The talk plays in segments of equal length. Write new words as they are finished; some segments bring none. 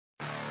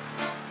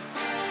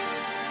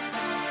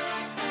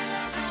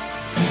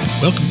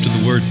Welcome to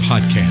the Word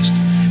Podcast.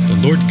 The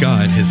Lord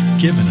God has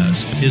given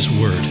us His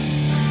Word.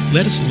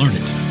 Let us learn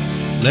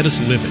it. Let us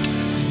live it.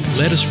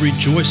 Let us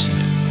rejoice in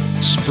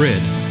it.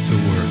 Spread the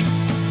Word.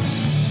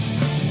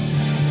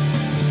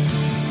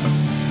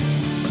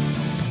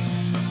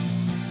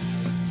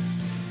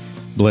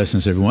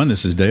 Blessings, everyone.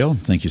 This is Dale.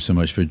 Thank you so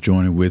much for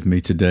joining with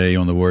me today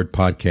on the Word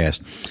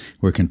Podcast.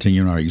 We're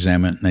continuing our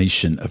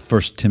examination of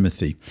 1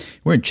 Timothy.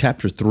 We're in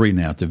chapter 3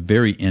 now, at the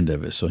very end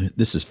of it. So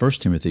this is 1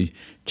 Timothy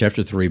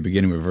chapter 3,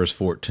 beginning with verse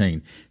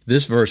 14.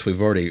 This verse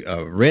we've already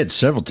read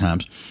several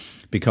times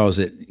because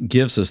it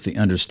gives us the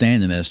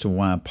understanding as to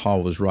why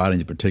Paul was writing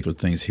the particular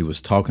things he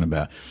was talking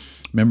about.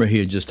 Remember, he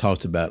had just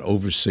talked about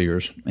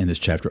overseers in this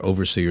chapter,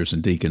 overseers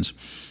and deacons,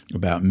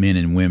 about men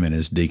and women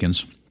as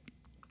deacons.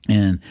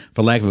 And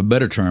for lack of a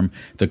better term,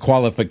 the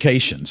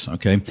qualifications,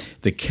 okay,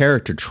 the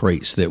character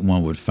traits that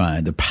one would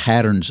find, the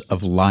patterns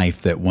of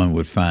life that one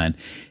would find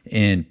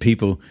in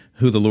people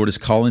who the Lord is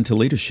calling to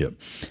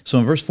leadership. So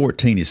in verse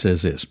 14, he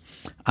says this,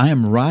 I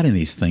am writing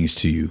these things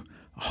to you,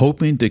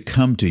 hoping to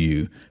come to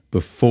you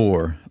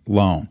before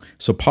long.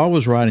 So Paul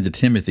was writing to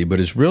Timothy, but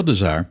his real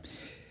desire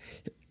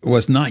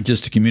was not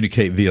just to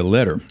communicate via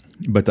letter,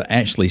 but to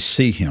actually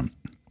see him.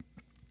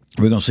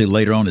 We're going to see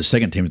later on in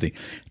 2 Timothy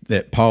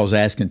that Paul's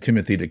asking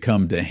Timothy to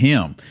come to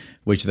him,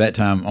 which at that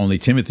time only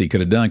Timothy could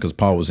have done because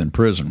Paul was in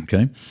prison,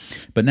 okay?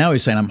 But now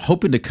he's saying, I'm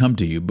hoping to come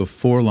to you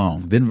before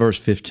long. Then verse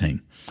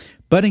 15,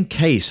 but in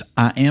case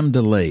I am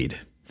delayed,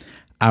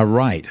 I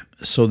write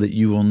so that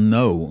you will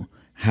know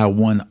how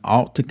one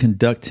ought to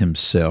conduct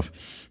himself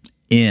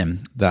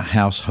in the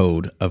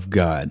household of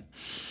God.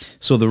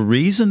 So the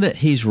reason that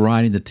he's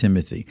writing to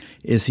Timothy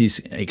is he's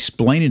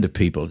explaining to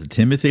people, to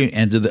Timothy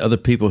and to the other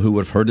people who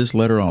would have heard this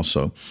letter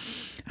also,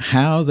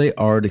 how they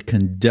are to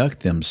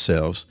conduct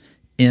themselves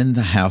in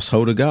the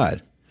household of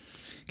God.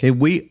 Okay,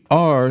 we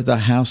are the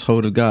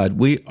household of God.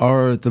 We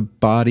are the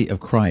body of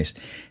Christ.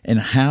 And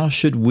how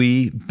should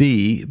we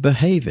be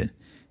behaving?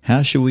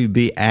 How should we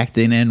be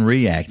acting and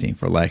reacting,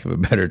 for lack of a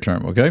better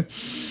term, okay?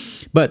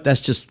 But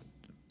that's just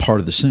part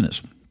of the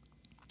sentence.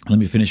 Let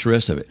me finish the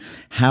rest of it.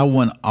 How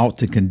one ought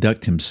to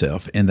conduct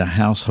himself in the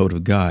household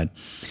of God,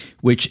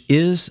 which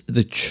is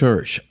the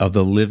church of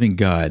the living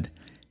God,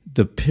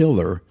 the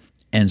pillar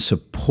and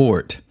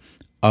support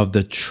of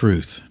the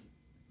truth.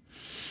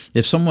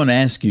 If someone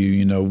asks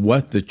you,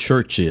 what the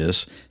church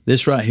is,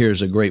 this right here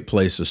is a great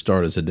place to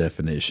start as a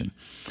definition.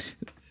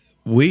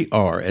 We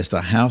are, as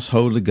the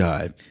household of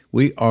God,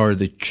 we are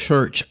the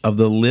church of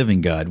the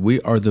living God.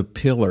 We are the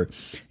pillar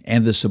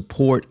and the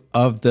support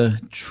of the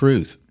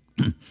truth.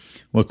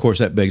 Well, of course,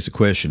 that begs the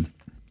question,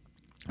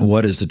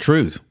 what is the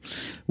truth?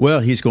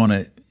 Well, he's going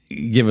to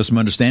give us some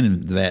understanding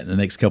of that in the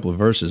next couple of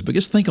verses, but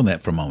just think on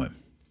that for a moment.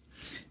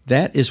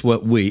 That is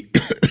what we,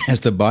 as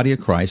the body of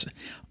Christ,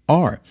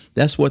 are.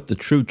 That's what the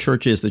true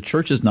church is. The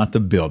church is not the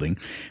building.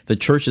 The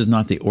church is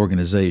not the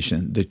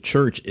organization. The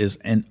church is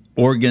an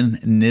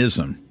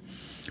organism.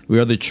 We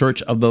are the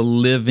church of the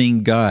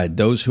living God,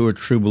 those who are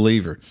true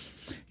believers.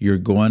 You're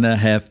going to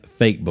have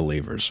fake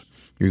believers.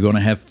 You're going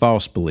to have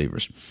false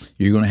believers.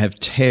 You're going to have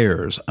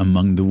tares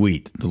among the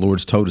wheat. The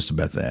Lord's told us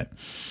about that.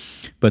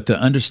 But to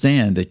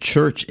understand, the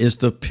church is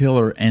the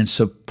pillar and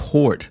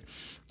support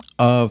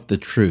of the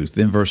truth.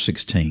 Then verse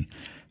 16,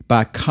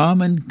 by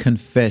common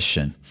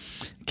confession,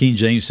 King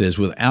James says,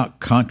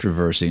 without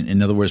controversy.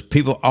 In other words,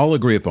 people all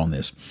agree upon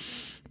this.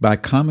 By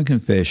common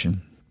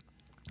confession,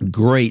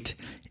 great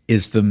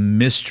is the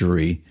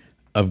mystery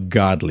of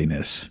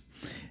godliness.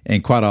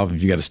 And quite often,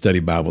 if you got to study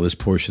Bible, this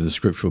portion of the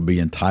scripture will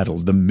be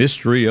entitled "The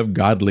Mystery of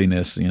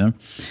Godliness." And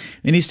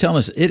he's telling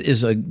us it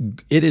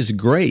is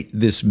great,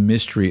 this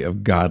mystery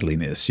of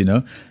godliness.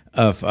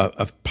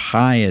 Of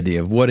piety,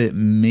 of what it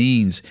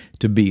means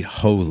to be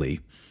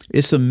holy.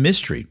 It's a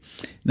mystery.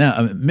 Now,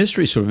 a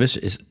mystery sort of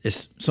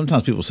is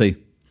sometimes people say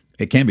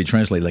it can be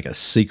translated like a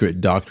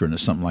secret doctrine or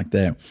something like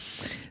that,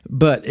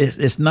 but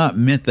it's not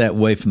meant that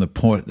way from the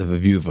point of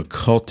view of a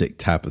cultic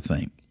type of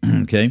thing.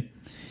 Okay.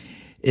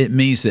 It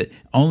means that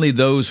only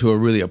those who are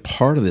really a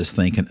part of this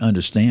thing can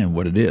understand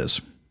what it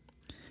is.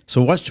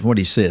 So watch what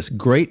he says.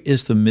 Great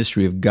is the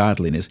mystery of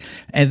godliness.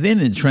 And then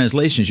in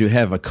translations, you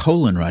have a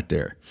colon right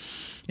there.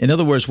 In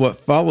other words, what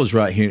follows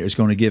right here is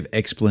going to give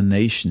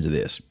explanation to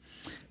this.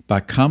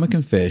 By common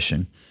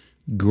confession,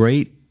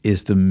 great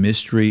is the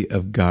mystery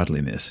of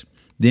godliness.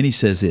 Then he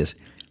says this.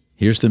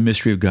 Here's the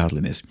mystery of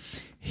godliness.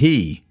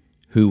 He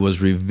who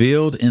was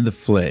revealed in the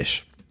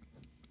flesh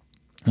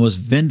was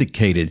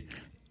vindicated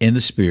in the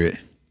spirit,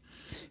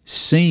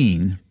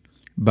 seen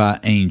by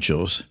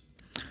angels,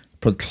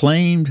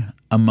 proclaimed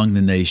among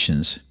the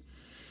nations,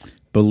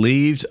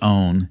 believed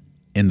on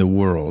in the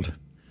world,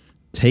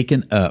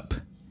 taken up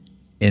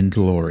in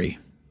glory.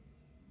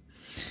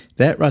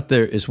 That right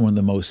there is one of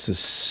the most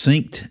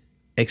succinct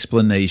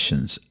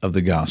explanations of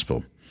the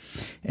gospel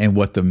and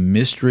what the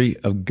mystery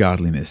of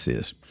godliness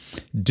is.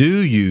 Do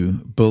you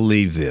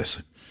believe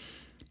this?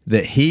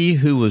 That he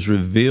who was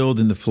revealed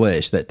in the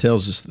flesh, that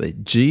tells us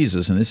that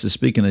Jesus, and this is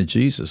speaking of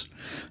Jesus,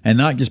 and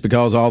not just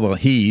because all the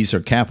he's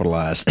are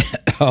capitalized,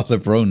 all the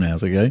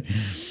pronouns, okay?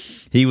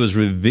 He was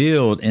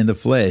revealed in the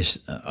flesh.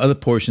 Other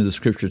portions of the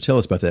scripture tell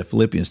us about that.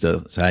 Philippians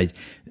does.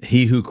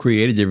 He who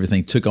created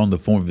everything took on the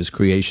form of his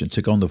creation,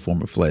 took on the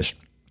form of flesh.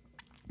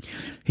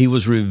 He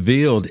was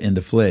revealed in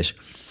the flesh.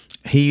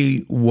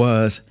 He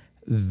was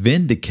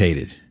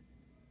vindicated.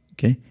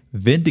 Okay?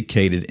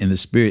 Vindicated in the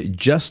Spirit,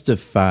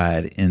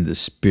 justified in the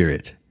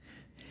Spirit.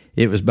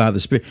 It was by the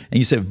Spirit. And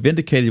you said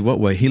vindicated what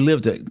way? He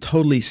lived a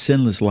totally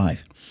sinless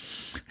life.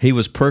 He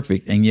was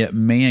perfect, and yet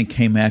man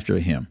came after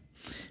him.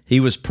 He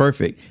was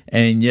perfect,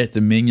 and yet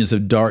the minions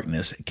of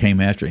darkness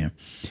came after him.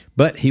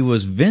 But he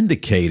was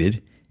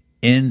vindicated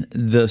in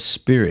the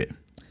Spirit,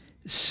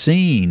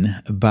 seen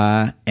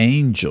by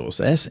angels.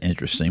 That's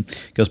interesting,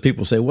 because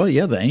people say, well,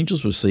 yeah, the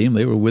angels would see him.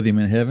 They were with him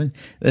in heaven.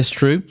 That's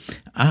true.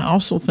 I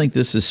also think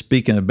this is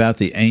speaking about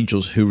the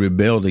angels who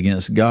rebelled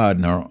against God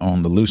and are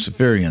on the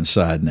Luciferian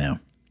side now.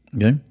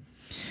 Okay?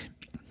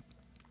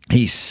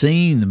 He's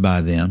seen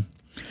by them.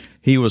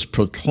 He was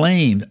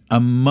proclaimed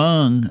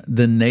among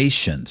the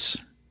nations.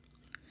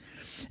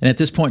 And at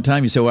this point in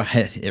time, you say, well,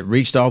 it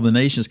reached all the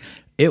nations.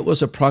 It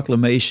was a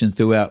proclamation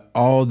throughout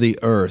all the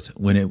earth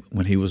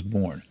when he was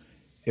born.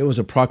 It was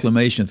a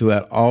proclamation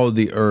throughout all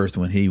the earth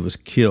when he was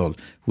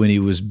killed, when he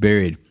was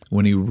buried,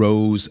 when he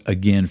rose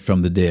again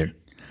from the dead.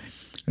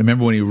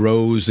 Remember when he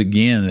rose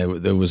again,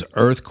 there was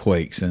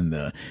earthquakes, and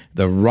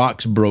the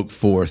rocks broke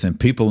forth, and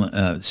people,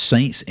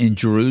 saints in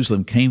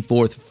Jerusalem came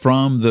forth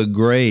from the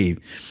grave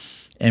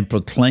and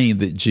proclaimed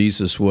that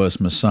Jesus was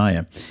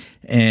Messiah.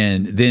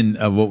 And then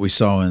what we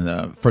saw in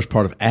the first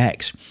part of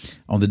Acts,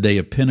 on the day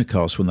of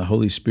Pentecost, when the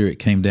Holy Spirit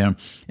came down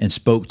and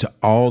spoke to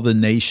all the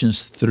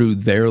nations through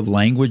their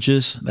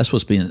languages. That's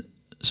what's being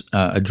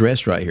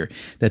addressed right here,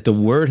 that the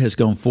word has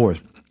gone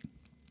forth.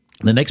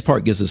 The next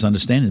part gives us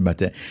understanding about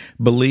that.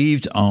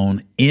 Believed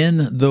on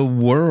in the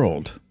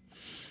world,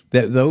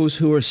 that those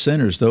who are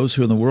sinners, those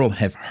who are in the world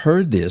have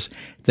heard this,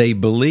 they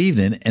believed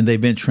in it, and they've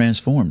been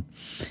transformed.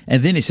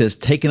 And then he says,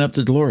 taken up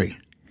to glory,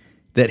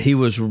 that he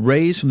was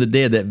raised from the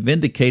dead, that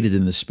vindicated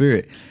in the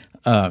Spirit,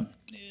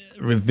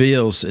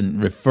 reveals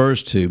and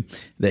refers to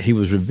that he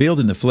was revealed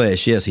in the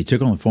flesh. Yes, he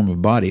took on the form of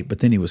a body, but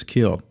then he was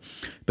killed.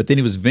 But then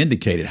he was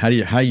vindicated. How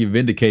are you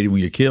vindicated when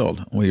you're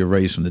killed, when you're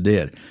raised from the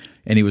dead?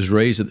 And he was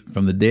raised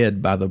from the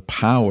dead by the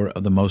power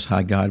of the Most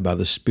High God, by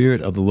the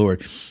Spirit of the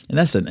Lord. And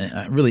that's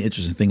a really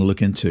interesting thing to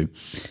look into,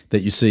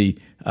 that you see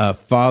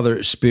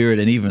Father, Spirit,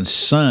 and even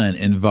Son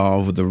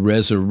involved with the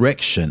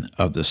resurrection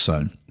of the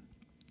Son.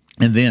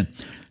 And then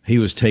he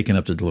was taken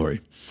up to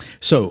glory.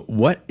 So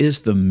what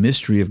is the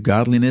mystery of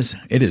godliness?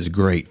 It is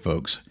great,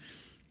 folks.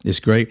 It's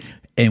great.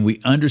 And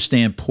we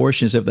understand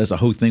portions of that's the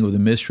whole thing with the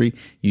mystery.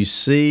 You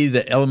see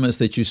the elements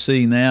that you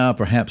see now.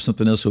 Perhaps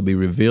something else will be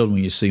revealed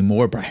when you see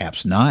more,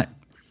 perhaps not.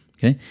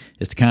 Okay?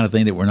 It's the kind of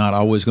thing that we're not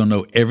always going to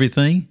know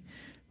everything.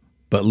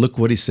 But look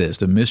what he says.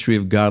 The mystery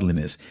of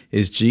godliness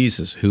is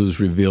Jesus who was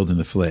revealed in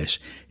the flesh.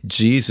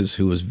 Jesus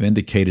who was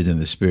vindicated in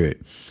the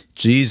Spirit.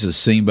 Jesus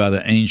seen by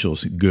the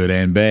angels, good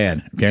and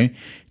bad. Okay?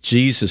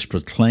 Jesus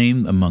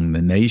proclaimed among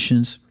the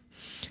nations.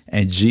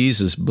 And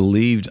Jesus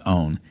believed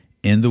on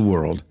in the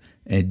world.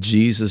 And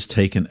Jesus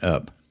taken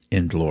up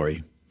in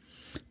glory.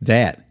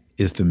 That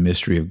is the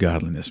mystery of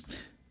godliness.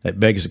 That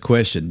begs the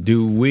question,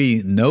 do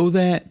we know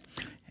that?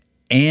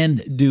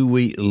 And do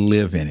we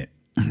live in it?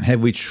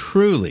 Have we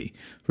truly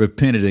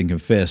repented and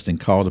confessed and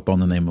called upon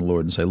the name of the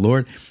Lord and say,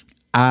 Lord,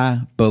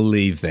 I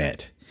believe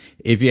that.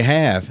 If you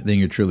have, then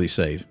you're truly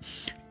saved.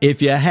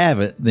 If you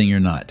haven't, then you're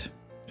not.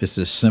 It's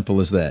as simple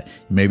as that.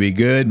 You may be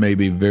good, may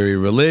be very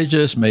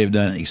religious, may have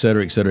done et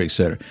cetera, et cetera, et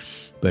cetera.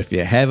 But if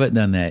you haven't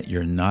done that,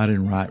 you're not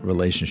in right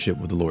relationship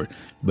with the Lord.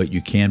 But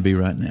you can be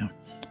right now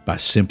by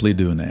simply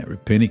doing that.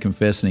 Repenting,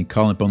 confessing, and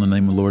calling upon the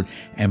name of the Lord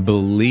and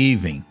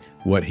believing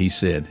what he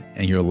said.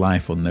 And your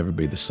life will never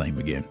be the same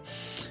again.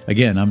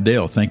 Again, I'm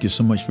Dale. Thank you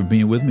so much for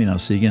being with me, and I'll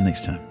see you again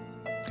next time.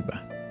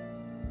 Goodbye.